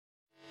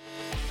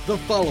The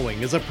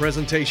following is a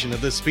presentation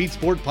of the Speed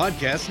Sport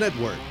Podcast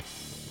Network.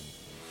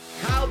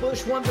 Kyle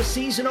Busch won the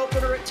season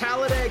opener at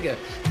Talladega.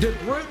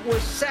 DeGroot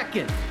was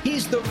second.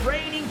 He's the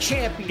reigning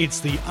champion. It's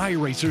the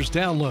iRacers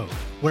Download,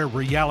 where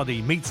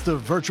reality meets the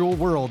virtual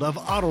world of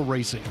auto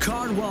racing.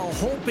 Cardwell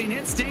hoping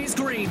it stays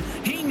green.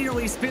 He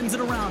nearly spins it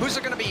around. Who's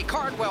it going to be,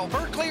 Cardwell,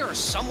 Berkeley, or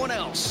someone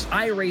else?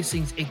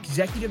 iRacing's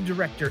Executive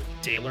Director,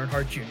 Dale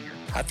Earnhardt Jr.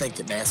 I think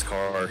that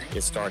NASCAR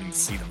is starting to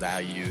see the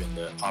value and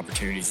the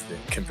opportunities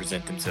that can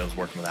present themselves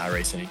working with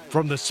iRacing.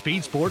 From the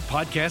Speed Sport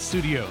Podcast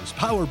Studios,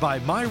 powered by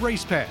My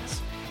Race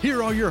Pass,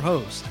 here are your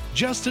hosts,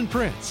 Justin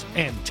Prince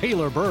and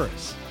Taylor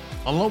Burris.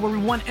 Hello,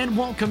 everyone, and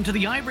welcome to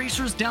the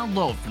iRacers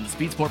Download from the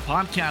Speed Sport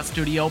Podcast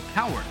Studio,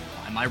 powered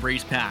by My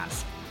Race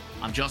Pass.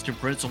 I'm Justin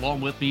Prince. Along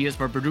with me is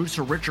my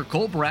producer, Richard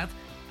Colbreth.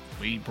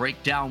 We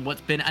break down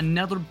what's been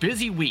another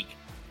busy week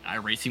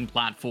on iRacing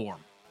platform.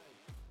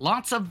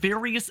 Lots of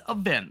various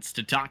events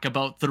to talk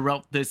about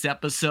throughout this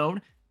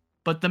episode,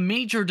 but the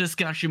major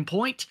discussion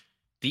point,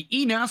 the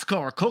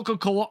eNASCAR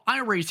Coca-Cola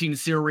iRacing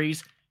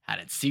Series had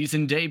its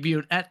season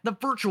debut at the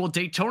virtual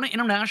Daytona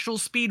International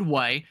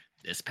Speedway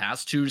this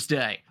past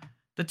Tuesday.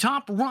 The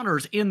top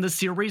runners in the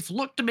series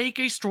looked to make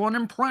a strong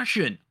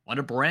impression on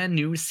a brand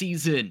new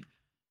season,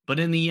 but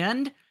in the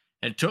end,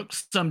 it took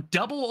some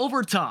double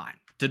overtime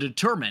to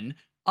determine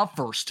a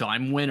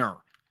first-time winner.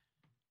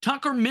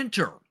 Tucker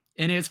Minter,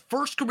 in his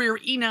first career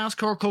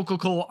eNASCAR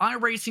Coca-Cola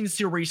iRacing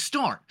Series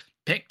start,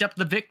 picked up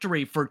the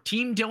victory for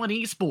Team Dillon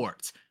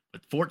Esports,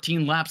 with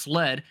 14 laps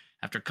led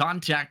after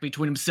contact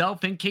between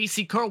himself and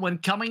Casey Kerwin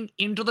coming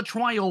into the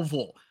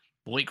tri-oval.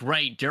 Blake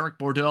Ray, Derek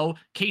Bordeaux,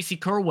 Casey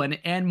Kerwin,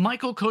 and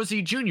Michael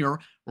Cozy Jr.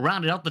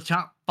 rounded out the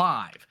top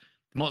five.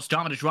 The most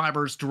dominant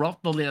drivers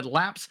throughout the led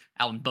laps.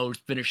 Alan Bowes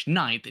finished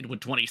ninth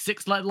with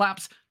 26 led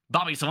laps.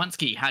 Bobby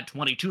Zalenski had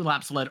 22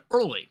 laps led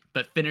early,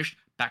 but finished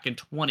back in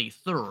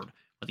 23rd.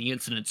 But the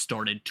incident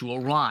started to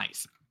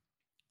arise.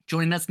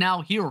 Joining us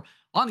now here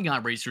on the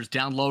iRacers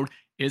Download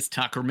is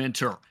Tucker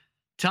Minter.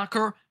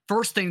 Tucker,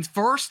 first things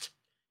first,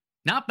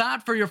 not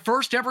bad for your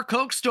first ever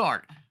Coke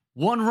start.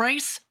 One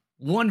race,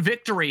 one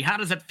victory. How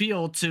does it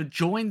feel to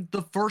join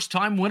the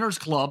first-time winners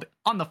club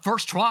on the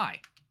first try?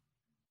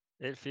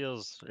 It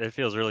feels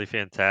really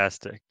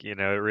fantastic. You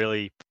know, it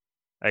really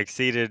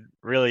exceeded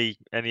really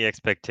any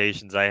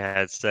expectations I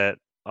had set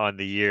on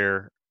the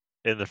year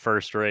in the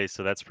first race.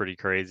 So that's pretty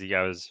crazy.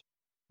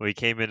 When we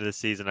came into the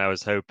season, I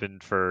was hoping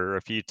for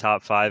a few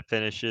top five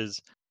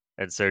finishes.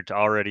 And so to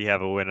already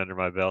have a win under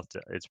my belt,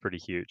 it's pretty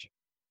huge.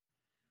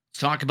 Let's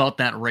talk about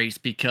that race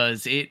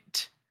because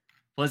it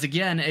was,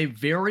 again, a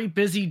very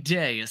busy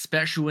day,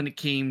 especially when it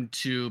came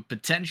to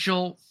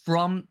potential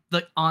from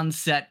the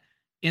onset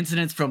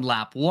incidents from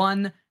lap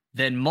one,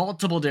 then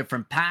multiple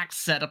different packs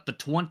set up the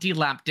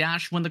 20-lap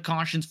dash when the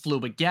cautions flew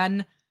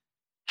again.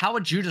 How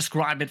would you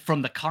describe it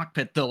from the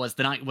cockpit, though, as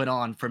the night went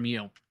on from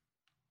you?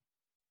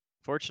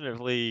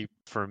 Fortunately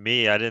for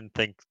me, I didn't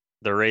think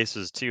the race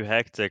was too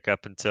hectic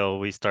up until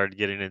we started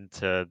getting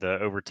into the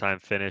overtime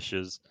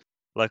finishes.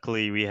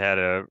 Luckily, we had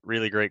a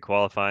really great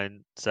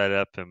qualifying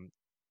setup and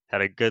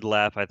had a good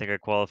lap. I think I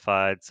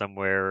qualified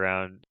somewhere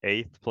around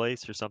 8th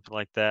place or something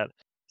like that.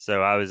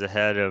 So I was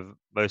ahead of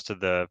most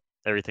of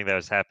everything that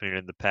was happening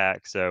in the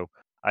pack. So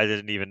I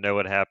didn't even know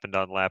what happened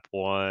on lap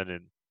one.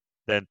 And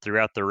then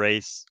throughout the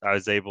race, I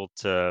was able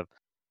to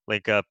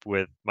link up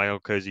with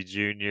Michael Cozy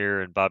Jr.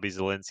 and Bobby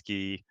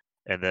Zalenski,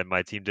 and then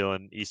my Team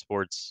Dillon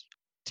Esports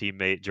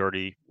teammate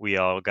Jordy. We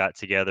all got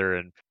together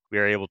and we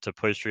were able to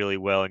push really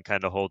well and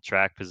kind of hold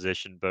track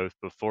position both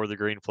before the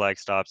green flag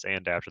stops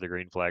and after the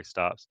green flag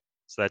stops.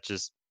 So that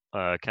just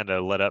kind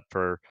of led up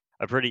for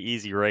a pretty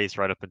easy race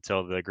right up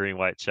until the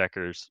green-white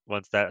checkers.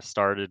 Once that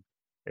started,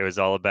 it was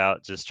all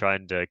about just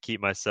trying to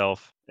keep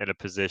myself in a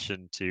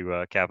position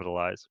to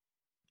capitalize.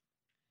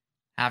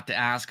 Have to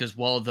ask as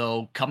well,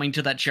 though, coming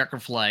to that checker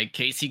flag,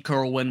 Casey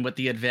Kerwin with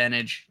the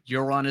advantage.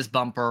 You're on his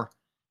bumper.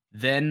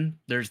 Then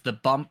there's the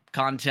bump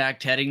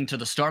contact heading to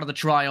the start of the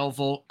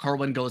tri-oval.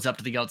 Kerwin goes up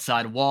to the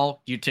outside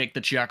wall. You take the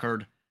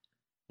checkered.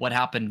 What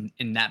happened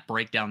in that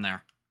breakdown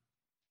there?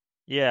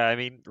 Yeah, I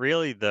mean,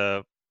 really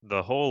the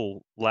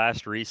whole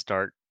last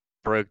restart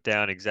broke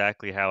down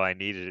exactly how I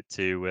needed it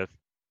to, with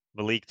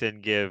Malik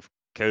didn't give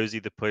Cozy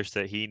the push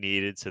that he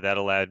needed, so that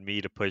allowed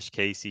me to push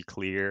Casey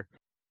clear.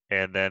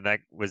 And then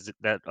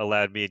that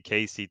allowed me and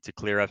Casey to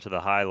clear up to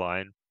the high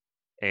line.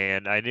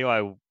 And I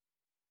knew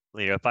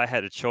if I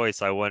had a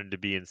choice, I wanted to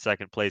be in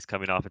second place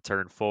coming off of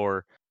turn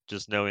 4,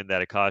 just knowing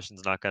that a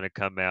caution's not going to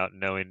come out,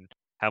 knowing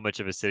how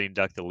much of a sitting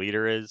duck the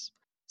leader is.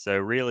 So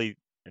really,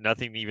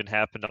 nothing even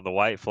happened on the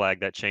white flag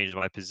that changed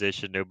my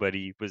position.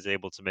 Nobody was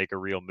able to make a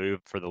real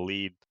move for the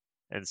lead.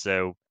 And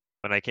so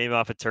when I came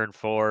off of turn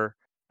 4,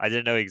 I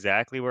didn't know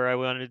exactly where I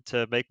wanted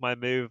to make my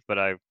move, but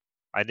I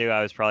knew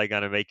I was probably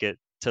going to make it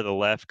to the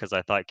left because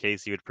I thought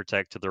Casey would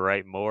protect to the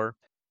right more.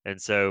 And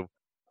so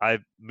I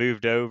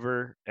moved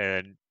over,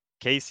 and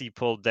Casey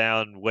pulled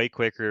down way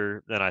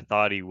quicker than I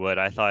thought he would.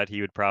 I thought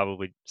he would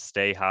probably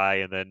stay high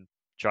and then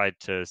tried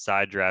to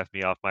side draft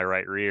me off my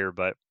right rear,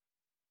 but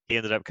he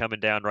ended up coming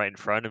down right in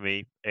front of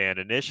me. And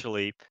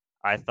initially,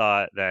 I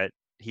thought that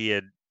he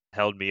had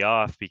held me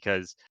off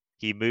because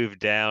he moved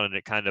down and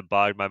it kind of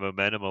bogged my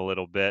momentum a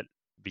little bit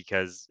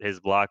because his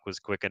block was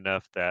quick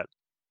enough that,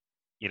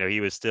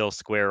 he was still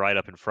square right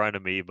up in front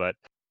of me, but,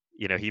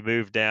 he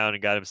moved down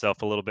and got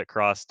himself a little bit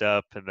crossed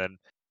up. And then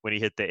when he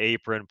hit the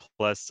apron,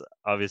 plus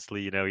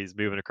obviously, he's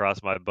moving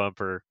across my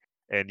bumper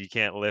and you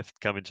can't lift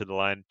coming to the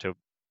line to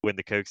win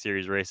the Coke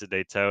Series race at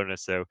Daytona.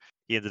 So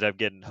he ended up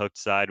getting hooked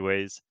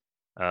sideways.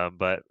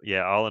 But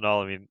yeah, all in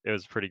all, I mean, it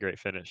was a pretty great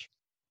finish.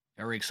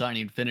 Very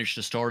exciting finish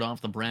to start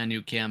off the brand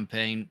new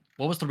campaign.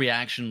 What was the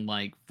reaction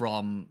like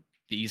from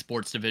the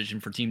esports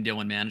division for Team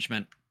Dillon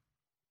management?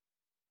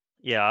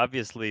 Yeah,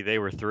 obviously they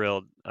were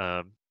thrilled.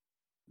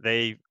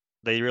 They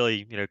they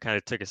really kind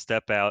of took a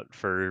step out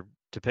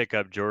to pick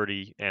up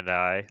Jordy and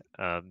I.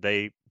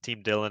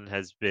 Team Dillon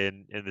has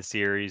been in the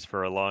series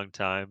for a long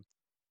time,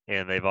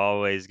 and they've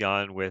always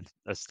gone with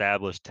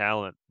established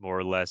talent more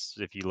or less.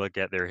 If you look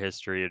at their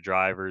history of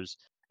drivers,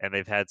 and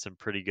they've had some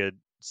pretty good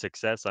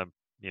success. I'm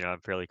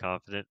fairly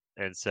confident,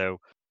 and so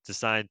to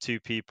sign two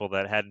people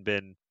that hadn't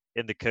been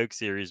in the Coke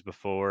Series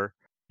before,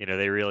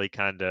 they really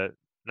kind of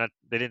not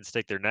they didn't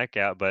stick their neck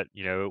out, but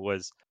it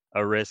was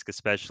a risk,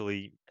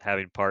 especially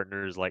having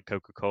partners like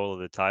Coca-Cola,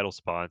 the title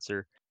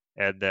sponsor.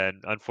 And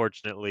then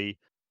unfortunately,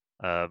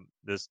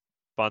 this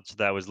sponsor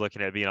that was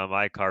looking at being on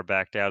my car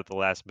backed out at the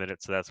last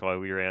minute. So that's why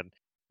we ran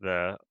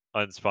the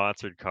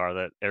unsponsored car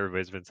that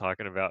everybody's been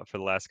talking about for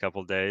the last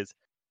couple of days.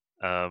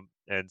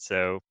 And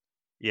so,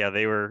 yeah,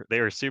 they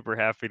were super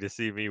happy to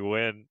see me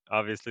win.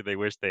 Obviously, they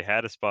wish they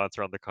had a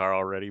sponsor on the car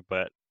already,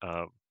 but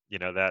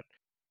that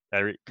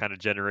kind of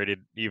generated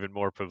even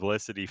more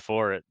publicity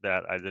for it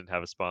that I didn't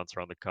have a sponsor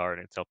on the car,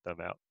 and it's helped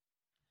them out.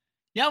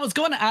 Yeah, I was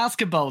going to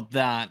ask about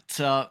that.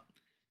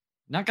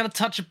 Not going to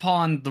touch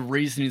upon the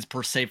reasons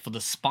per se for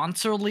the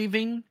sponsor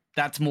leaving.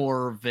 That's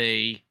more of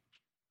a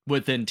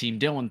within Team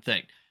Dillon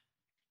thing.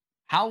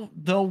 How,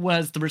 though,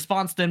 was the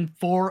response then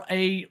for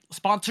a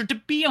sponsor to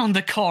be on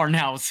the car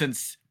now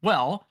since,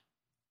 well,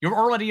 you're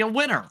already a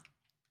winner?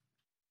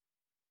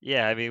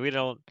 Yeah, I mean, we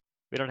don't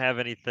have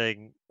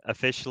anything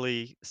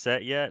officially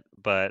set yet,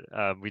 but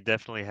we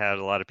definitely had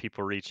a lot of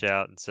people reach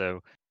out, and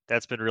so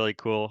that's been really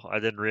cool. I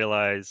didn't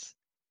realize.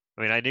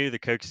 I mean, I knew the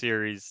Coke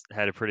Series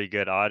had a pretty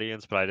good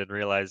audience, but I didn't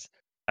realize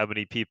how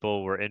many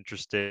people were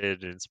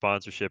interested in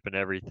sponsorship and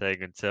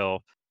everything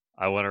until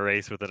I won a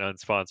race with an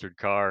unsponsored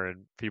car,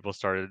 and people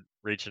started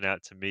reaching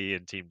out to me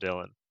and Team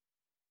Dillon.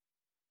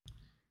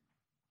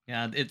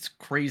 Yeah, it's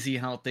crazy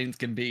how things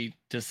can be,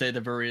 to say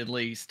the very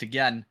least.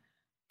 Again,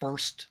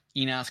 first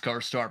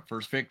eNASCAR start,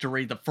 first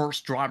victory, the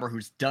first driver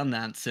who's done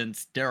that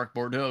since Derek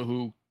Bordeaux,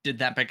 who did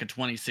that back in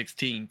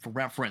 2016, for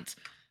reference.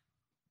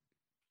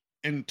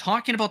 And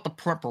talking about the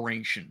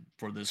preparation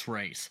for this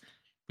race,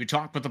 we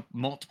talked with the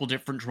multiple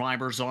different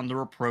drivers on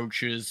their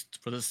approaches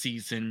for the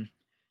season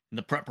and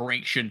the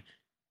preparation.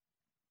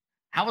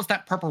 How was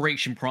that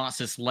preparation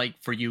process like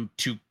for you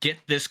to get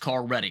this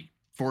car ready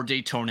for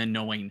Daytona,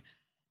 knowing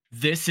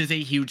this is a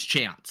huge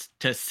chance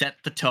to set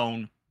the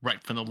tone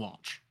right from the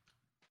launch?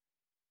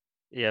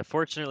 Yeah,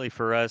 fortunately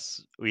for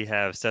us, we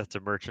have Seth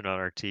DeMerchant on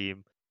our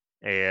team,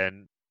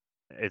 and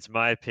it's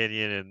my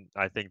opinion, and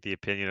I think the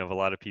opinion of a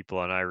lot of people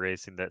on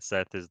iRacing, that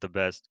Seth is the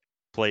best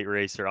plate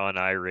racer on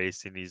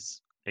iRacing.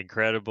 He's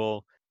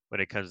incredible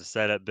when it comes to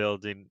setup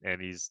building,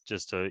 and he's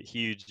just a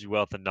huge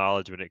wealth of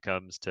knowledge when it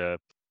comes to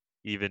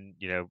even,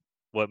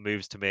 what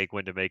moves to make,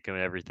 when to make them,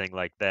 and everything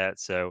like that.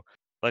 So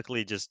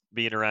luckily, just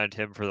being around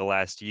him for the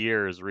last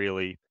year has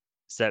really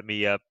set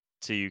me up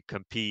to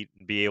compete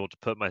and be able to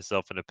put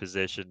myself in a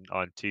position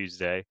on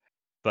Tuesday.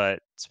 But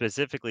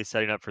specifically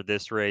setting up for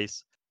this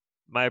race,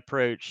 my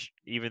approach,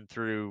 even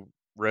through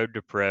Road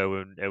to Pro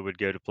and it would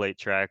go to plate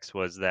tracks,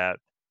 was that,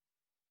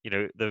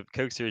 the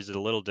Coke Series is a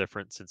little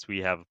different since we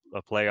have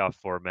a playoff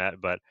format,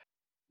 but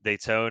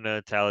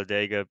Daytona,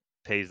 Talladega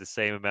pays the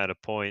same amount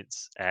of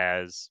points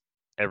as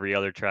every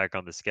other track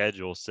on the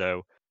schedule.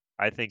 So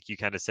I think you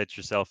kind of set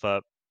yourself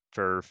up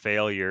for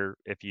failure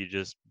if you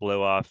just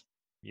blow off,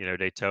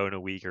 Daytona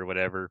week or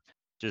whatever,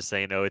 just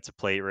saying, oh, it's a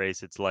plate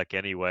race, it's luck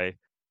anyway.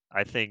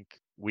 I think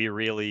we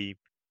really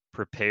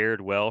prepared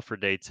well for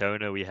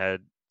Daytona. We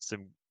had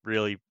some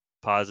really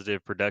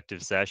positive,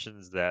 productive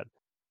sessions that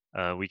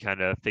we kind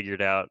of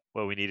figured out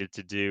what we needed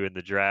to do in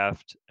the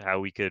draft, how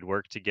we could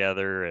work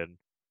together, and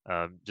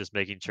just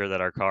making sure that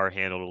our car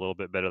handled a little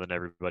bit better than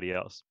everybody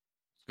else.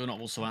 I was going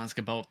to also ask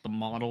about the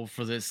model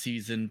for this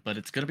season, but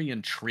it's going to be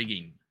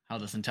intriguing how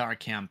this entire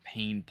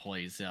campaign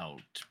plays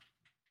out.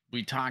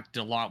 We talked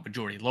a lot with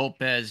Jordy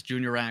Lopez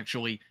Jr.,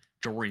 actually,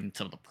 during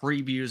some of the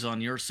previews on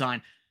your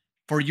side.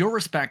 For your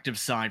respective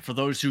side, for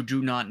those who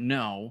do not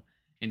know,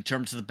 in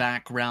terms of the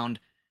background,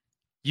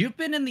 you've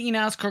been in the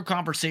eNASCAR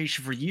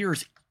conversation for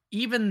years,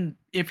 even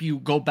if you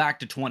go back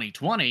to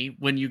 2020,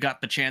 when you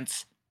got the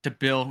chance to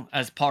bill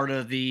as part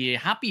of the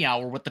happy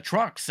hour with the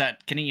trucks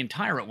at Canadian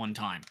Tire at one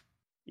time.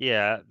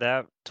 Yeah,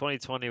 that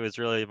 2020 was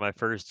really my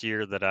first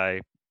year that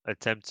I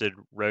attempted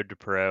Road to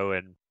Pro,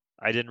 and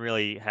I didn't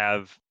really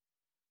have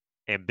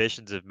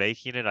ambitions of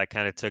making it. I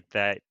kind of took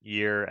that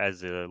year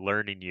as a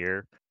learning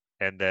year,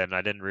 and then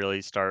I didn't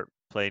really start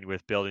playing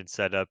with building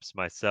setups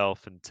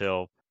myself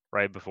until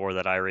right before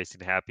that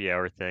iRacing happy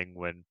hour thing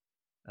when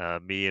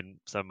me and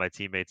some of my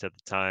teammates at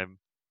the time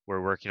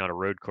were working on a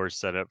road course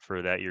setup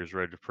for that year's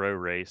Road to Pro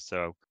race.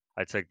 So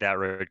I took that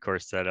road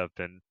course setup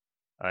and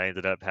I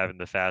ended up having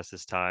the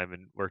fastest time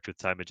and worked with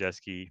Ty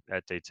Majeski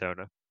at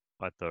Daytona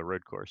at the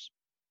road course.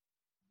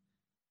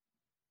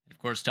 Of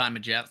course, Ty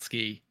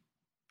Majeski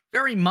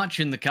very much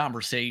in the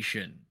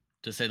conversation,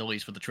 to say the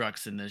least, for the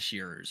trucks in this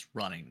year's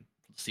running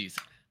for the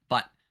season.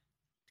 But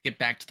to get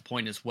back to the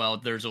point as well,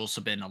 there's also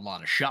been a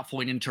lot of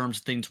shuffling in terms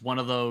of things. One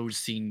of those,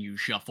 seeing you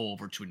shuffle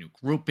over to a new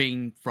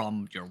grouping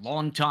from your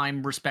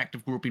longtime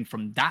respective grouping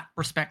from that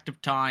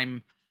respective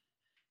time.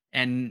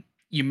 And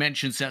you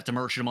mentioned Seth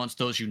Demerchant amongst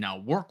those you now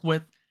work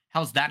with.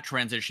 How's that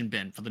transition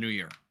been for the new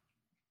year?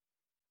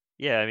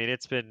 Yeah, I mean,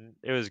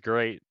 it was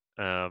great.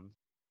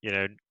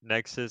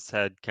 Nexus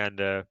had kind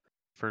of,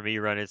 for me,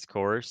 run its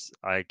course.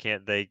 I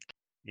can't thank,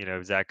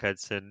 Zach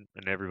Hudson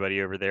and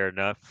everybody over there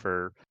enough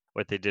for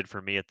what they did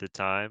for me at the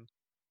time.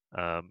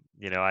 I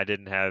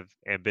didn't have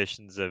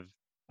ambitions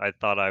I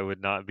thought I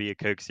would not be a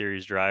Coke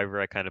Series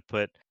driver. I kind of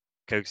put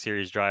Coke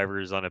Series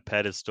drivers on a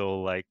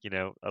pedestal, like,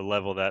 a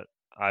level that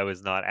I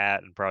was not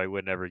at and probably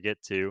would never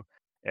get to.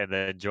 And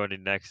then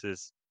joining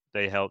Nexus,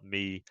 they helped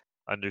me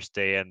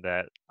understand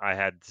that I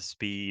had the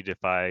speed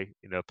if I,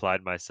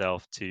 applied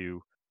myself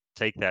to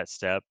take that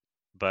step.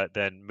 But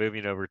then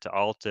moving over to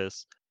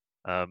Altus,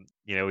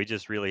 we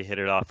just really hit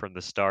it off from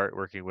the start,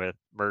 working with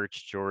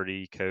Merch,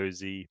 Jordy,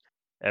 Cozy,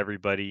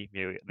 everybody,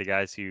 the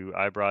guys who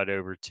I brought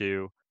over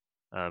too.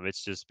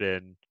 It's just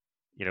been,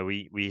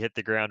 we hit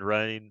the ground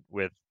running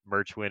with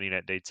Merch winning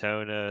at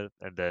Daytona,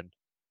 and then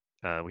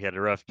we had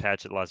a rough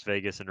patch at Las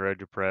Vegas and Road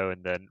to Pro,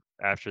 and then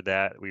after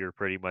that, we were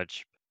pretty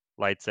much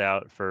lights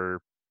out for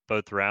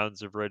both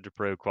rounds of Road to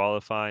Pro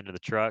qualifying in the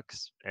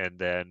trucks, and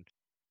then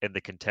in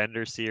the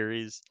Contender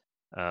Series.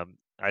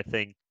 I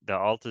think the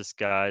Altus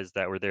guys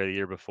that were there the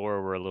year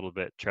before were a little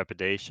bit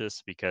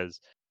trepidatious because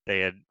they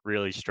had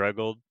really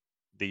struggled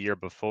the year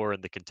before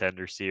in the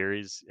Contender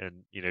Series,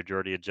 and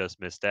Jordy had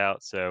just missed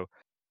out. So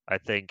I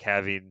think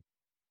having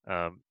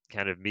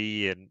kind of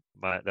me and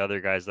the other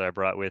guys that I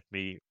brought with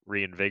me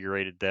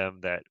reinvigorated them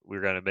that we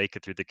were going to make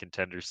it through the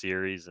Contender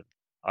Series, and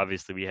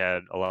obviously we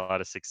had a lot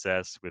of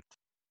success with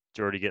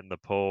Jordy getting the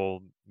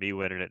pole, me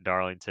winning at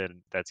Darlington,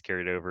 and that's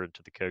carried over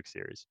into the Coke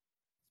Series.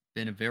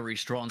 Been a very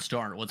strong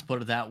start, let's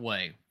put it that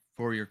way,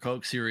 for your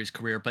Coke Series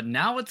career. But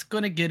now it's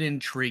going to get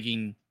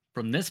intriguing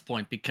from this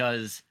point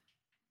because,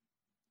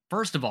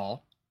 first of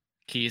all,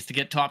 key is to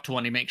get top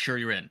 20, make sure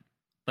you're in.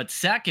 But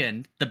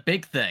second, the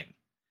big thing,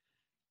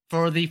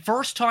 for the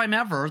first time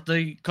ever,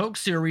 the Coke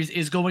Series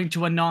is going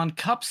to a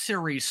non-Cup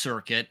Series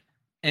circuit,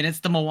 and it's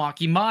the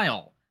Milwaukee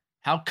Mile.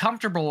 How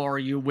comfortable are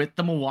you with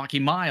the Milwaukee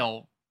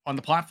Mile on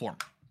the platform?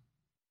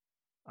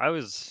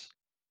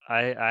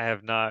 I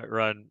have not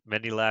run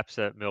many laps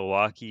at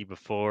Milwaukee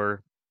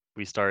before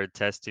we started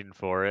testing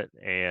for it.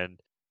 And,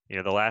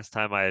 the last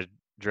time I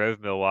drove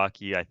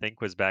Milwaukee, I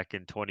think was back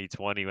in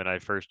 2020 when I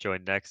first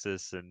joined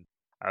Nexus, and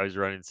I was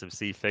running some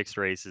C-Fix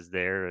races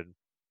there. And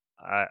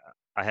I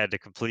had to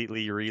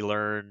completely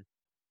relearn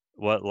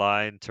what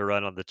line to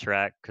run on the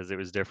track because it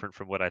was different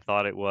from what I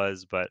thought it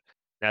was. But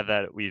now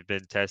that we've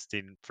been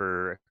testing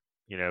for,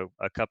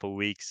 a couple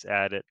weeks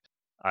at it,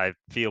 I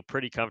feel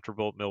pretty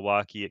comfortable at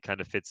Milwaukee. It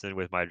kind of fits in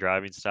with my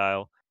driving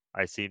style.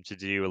 I seem to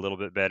do a little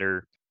bit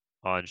better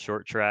on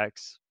short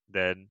tracks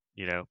than,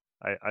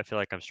 I feel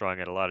like I'm strong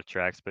at a lot of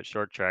tracks, but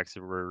short tracks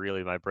were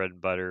really my bread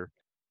and butter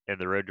in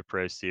the Road to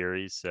Pro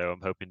series. So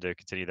I'm hoping to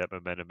continue that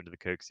momentum into the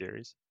Coke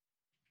Series.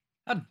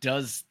 How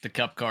does the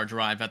Cup car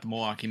drive at the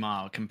Milwaukee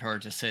Mile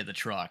compared to, say, the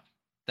truck?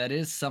 That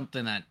is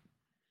something that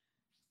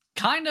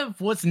kind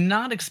of was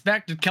not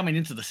expected coming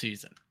into the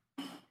season.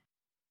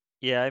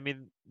 Yeah, I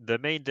mean, the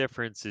main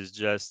difference is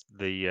just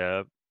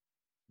the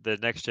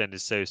next gen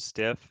is so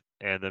stiff,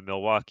 and the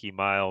Milwaukee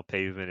Mile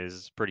pavement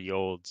is pretty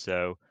old.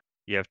 So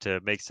you have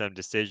to make some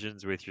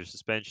decisions with your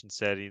suspension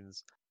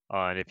settings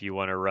on if you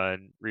want to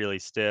run really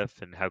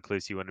stiff and how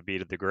close you want to be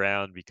to the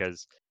ground.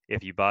 Because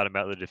if you bottom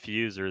out the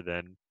diffuser,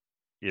 then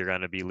you're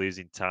going to be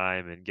losing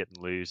time and getting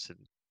loose, and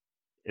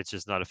it's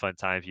just not a fun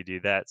time if you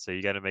do that. So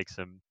you got to make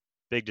some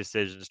big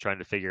decisions trying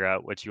to figure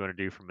out what you want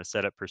to do from a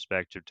setup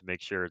perspective to make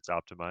sure it's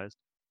optimized.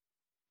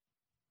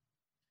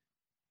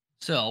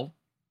 So,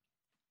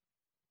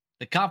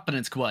 the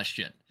confidence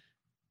question.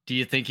 Do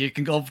you think you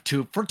can go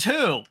 2 for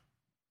 2?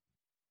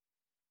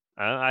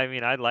 I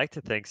mean, I'd like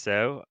to think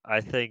so.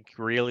 I think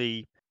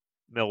really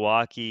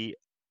Milwaukee,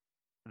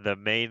 the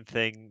main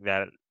thing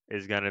that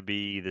is going to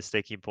be the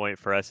sticking point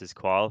for us is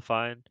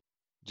qualifying.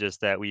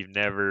 Just that we've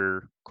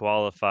never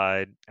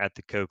qualified at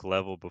the Coke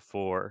level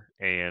before.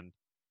 And,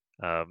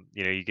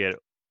 you get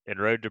in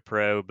Road to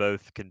Pro,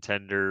 both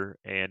contender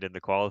and in the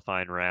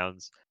qualifying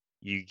rounds,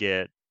 you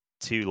get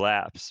 2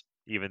 laps,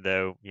 even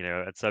though,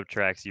 at sub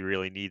tracks, you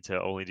really need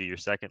to only do your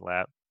second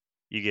lap.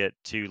 You get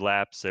 2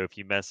 laps. So if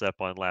you mess up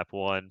on lap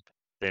 1,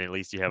 then at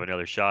least you have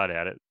another shot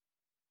at it.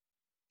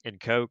 in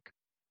Coke,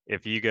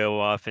 if you go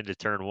off into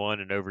turn one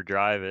and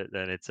overdrive it,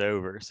 then it's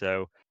over.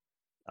 So,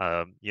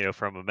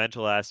 from a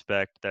mental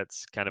aspect,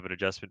 that's kind of an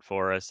adjustment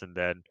for us. And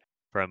then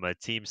from a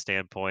team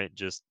standpoint,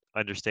 just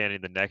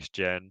understanding the next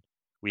gen,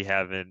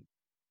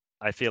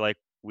 I feel like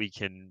we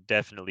can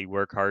definitely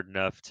work hard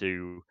enough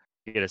to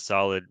get a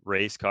solid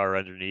race car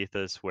underneath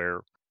us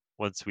where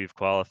once we've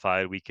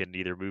qualified, we can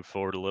either move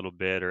forward a little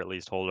bit or at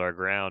least hold our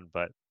ground.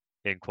 But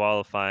in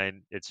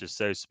qualifying, it's just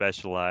so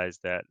specialized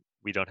that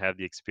we don't have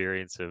the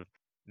experience of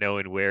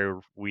knowing where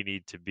we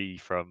need to be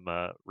from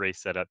race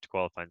setup to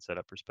qualifying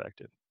setup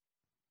perspective.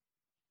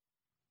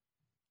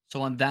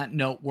 So on that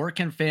note, where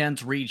can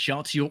fans reach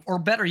out to you, or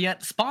better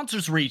yet,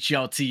 sponsors reach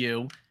out to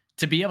you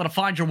to be able to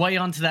find your way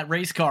onto that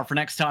race car for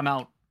next time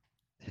out?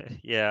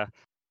 Yeah.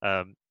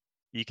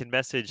 You can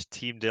message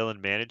Team Dillon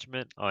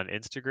Management on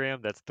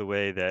Instagram. That's the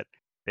way that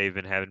they've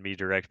been having me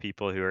direct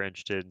people who are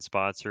interested in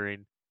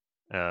sponsoring.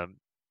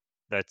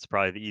 That's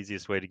probably the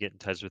easiest way to get in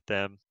touch with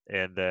them.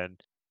 And then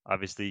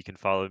obviously you can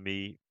follow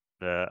me.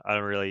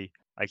 I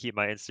keep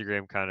my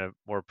Instagram kind of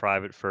more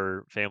private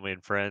for family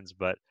and friends,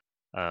 but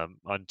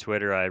on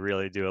Twitter, I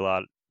really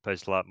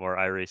post a lot more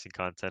iRacing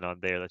content on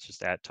there. That's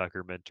just at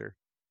Tucker Mentor.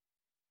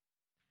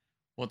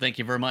 Well, thank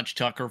you very much,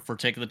 Tucker, for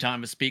taking the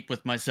time to speak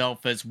with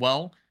myself as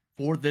well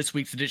for this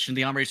week's edition of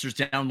the iRacers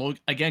Download.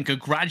 Again,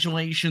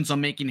 congratulations on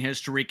making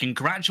history.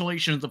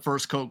 Congratulations on the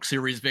first Coke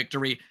Series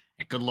victory,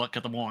 and good luck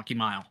at the Milwaukee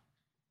Mile.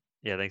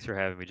 Yeah, thanks for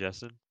having me,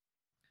 Justin.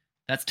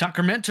 That's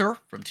Tucker Mentor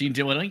from Team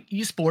Dillon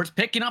Esports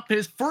picking up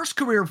his first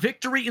career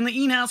victory in the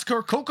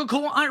eNASCAR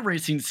Coca-Cola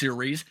iRacing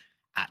Series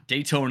at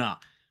Daytona.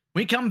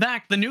 We come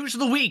back, the news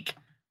of the week.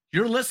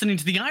 You're listening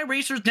to the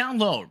iRacers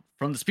Download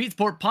from the Speed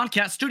Sport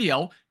Podcast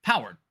Studio,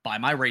 powered by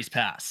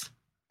MyRacePass.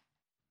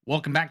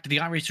 Welcome back to the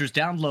iRacers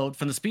Download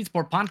from the Speed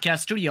Sport Podcast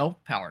Studio,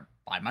 powered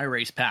by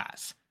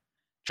MyRacePass.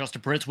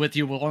 Justin Pritz with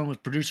you, along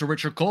with producer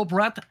Richard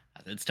Colbreth,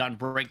 as it's time to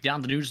break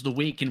down the news of the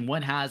week in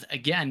what has,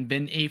 again,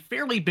 been a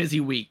fairly busy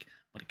week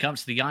when it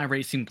comes to the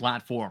iRacing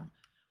platform.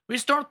 We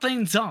start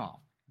things off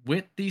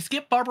with the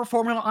Skip Barber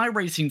Formula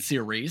iRacing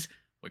Series,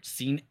 which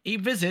seen a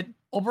visit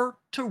over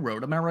to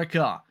Road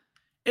America.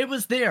 It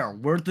was there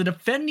where the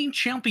defending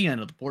champion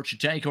of the Porsche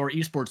Taycan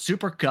Esports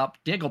Super Cup,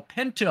 Diego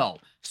Pinto,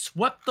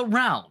 swept the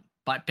round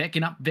by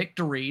picking up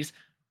victories,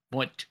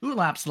 with 2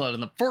 laps led in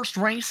the first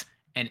race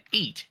and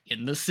 8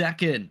 in the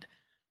second.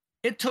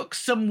 It took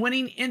some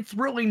winning and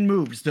thrilling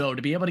moves, though,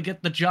 to be able to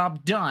get the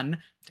job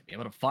done, to be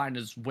able to find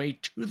his way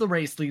to the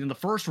race lead in the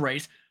first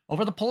race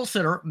over the pole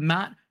sitter,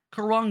 Matt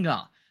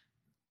Karonga.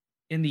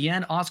 In the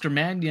end, Oscar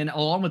Magnan,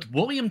 along with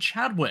William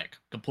Chadwick,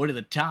 completed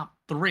the top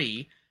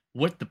 3,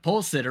 with the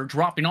pole sitter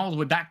dropping all the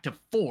way back to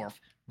 4th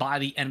by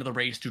the end of the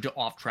race due to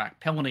off-track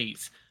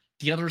penalties.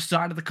 The other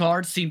side of the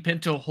card seen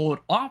Pinto hold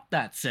off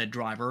that said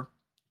driver,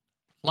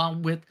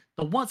 along with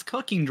the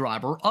once-cooking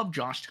driver of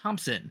Josh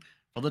Thompson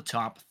for the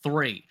top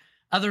 3.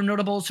 Other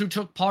notables who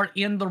took part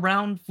in the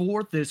round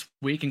 4 this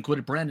week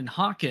included Brandon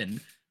Hawken,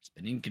 who's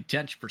been in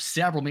contention for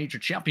several major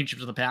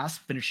championships in the past,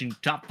 finishing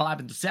top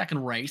 5 in the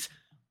second race.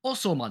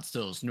 Also amongst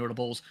those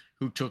notables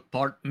who took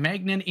part,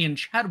 Magnan and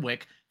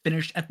Chadwick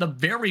finished at the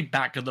very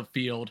back of the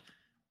field,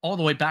 all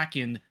the way back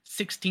in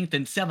 16th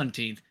and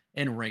 17th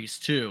in race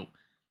 2.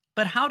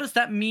 But how does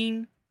that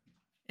mean,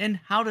 and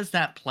how does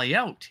that play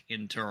out,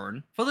 in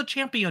turn, for the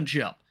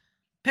championship?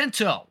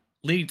 Pinto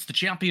leads the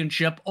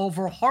championship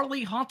over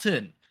Harley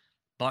Houghton,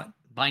 but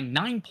by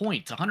 9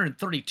 points,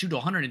 132 to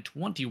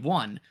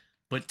 121,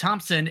 with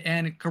Thompson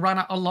and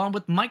Carana along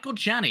with Michael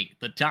Janney,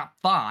 the top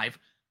 5.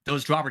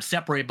 Those drivers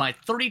separated by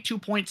 32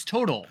 points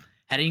total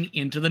heading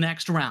into the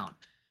next round.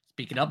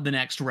 Speaking of the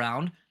next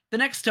round, the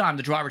next time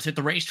the drivers hit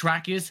the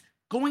racetrack is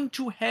going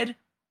to head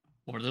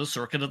over to the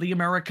Circuit of the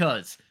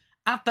Americas.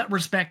 At that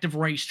respective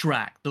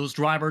racetrack, those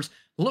drivers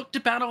look to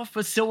battle a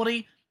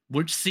facility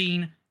which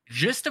seen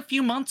just a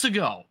few months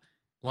ago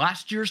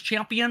last year's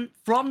champion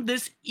from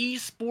this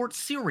eSports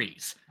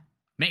series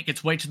make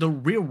its way to the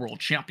Real World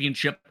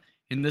Championship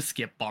in the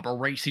Skip Barber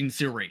Racing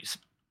Series.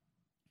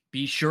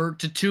 Be sure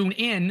to tune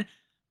in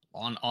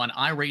on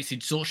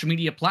iRacing social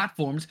media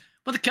platforms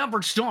when the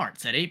coverage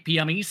starts at 8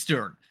 p.m.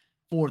 Eastern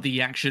for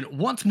the action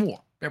once more,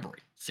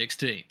 February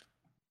 16th.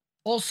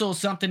 Also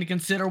something to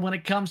consider when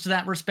it comes to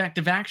that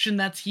respective action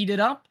that's heated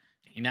up.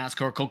 The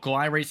NASCAR Coco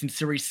iRacing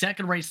Series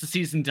second race of the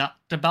season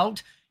to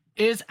bout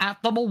is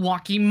at the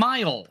Milwaukee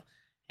Mile.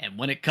 And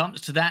when it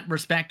comes to that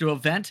respective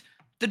event,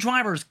 the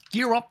drivers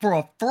gear up for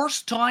a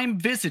first-time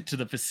visit to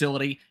the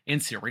facility in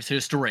series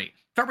history.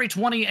 February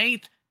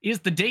 28th is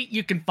the date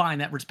you can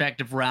find that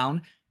respective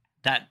round.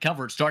 That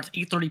coverage starts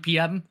 8:30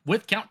 p.m.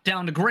 with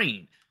Countdown to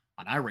Green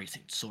on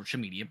iRacing social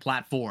media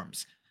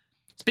platforms.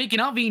 Speaking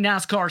of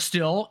eNASCAR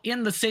still,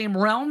 in the same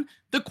realm,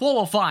 the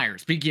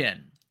qualifiers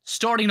begin.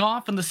 Starting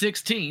off on the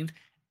 16th,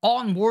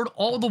 onward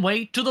all the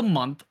way to the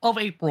month of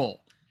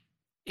April.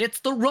 It's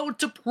the road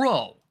to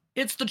pro.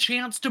 It's the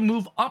chance to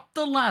move up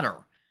the ladder.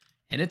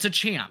 And it's a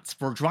chance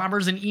for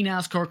drivers in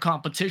eNASCAR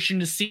competition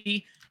to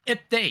see if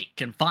they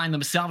can find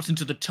themselves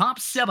into the top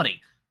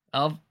 70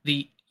 of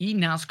the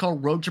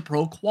eNASCAR Road to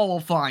Pro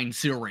qualifying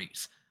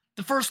series.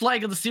 The first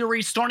leg of the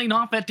series starting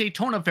off at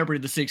Daytona February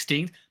the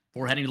 16th,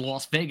 before heading to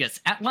Las Vegas,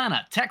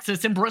 Atlanta,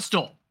 Texas, and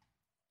Bristol.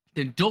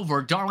 Then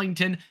Dover,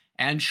 Darlington,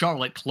 and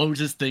Charlotte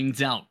closes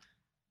things out.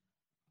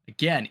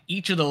 Again,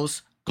 each of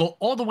those go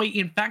all the way,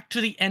 in fact,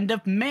 to the end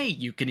of May.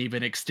 You can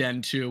even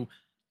extend to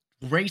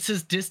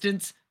races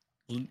distance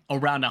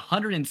around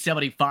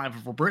 175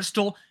 for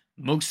Bristol,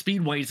 most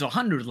speedways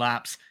 100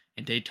 laps,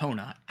 and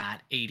Daytona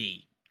at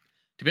 80.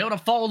 To be able to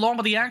follow along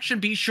with the action,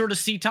 be sure to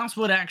see Top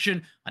Split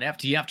action on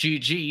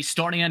FTFGG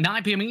starting at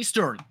 9 p.m.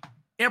 Eastern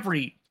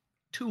every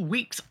 2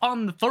 weeks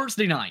on the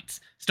Thursday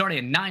nights, starting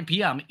at 9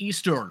 p.m.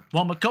 Eastern,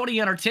 while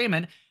Makoni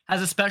Entertainment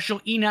has a special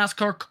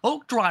eNASCAR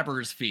Coke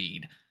Drivers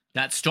feed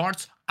that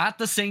starts at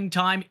the same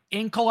time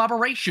in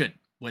collaboration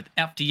with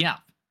FTF.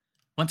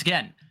 Once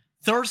again,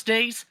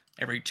 Thursdays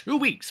every 2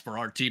 weeks for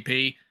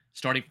RTP,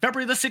 starting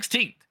February the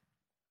 16th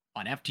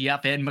on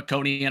FTF and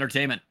Makoni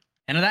Entertainment.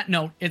 And on that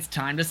note, it's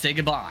time to say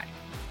goodbye.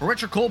 For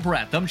Richard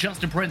Colbreth, I'm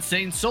Justin Prince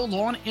saying so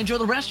long. Enjoy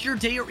the rest of your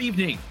day or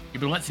evening.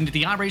 You've been listening to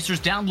the iRacers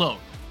Download,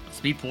 a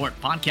Speedport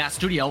podcast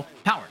studio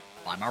powered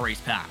by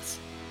MyRacePass.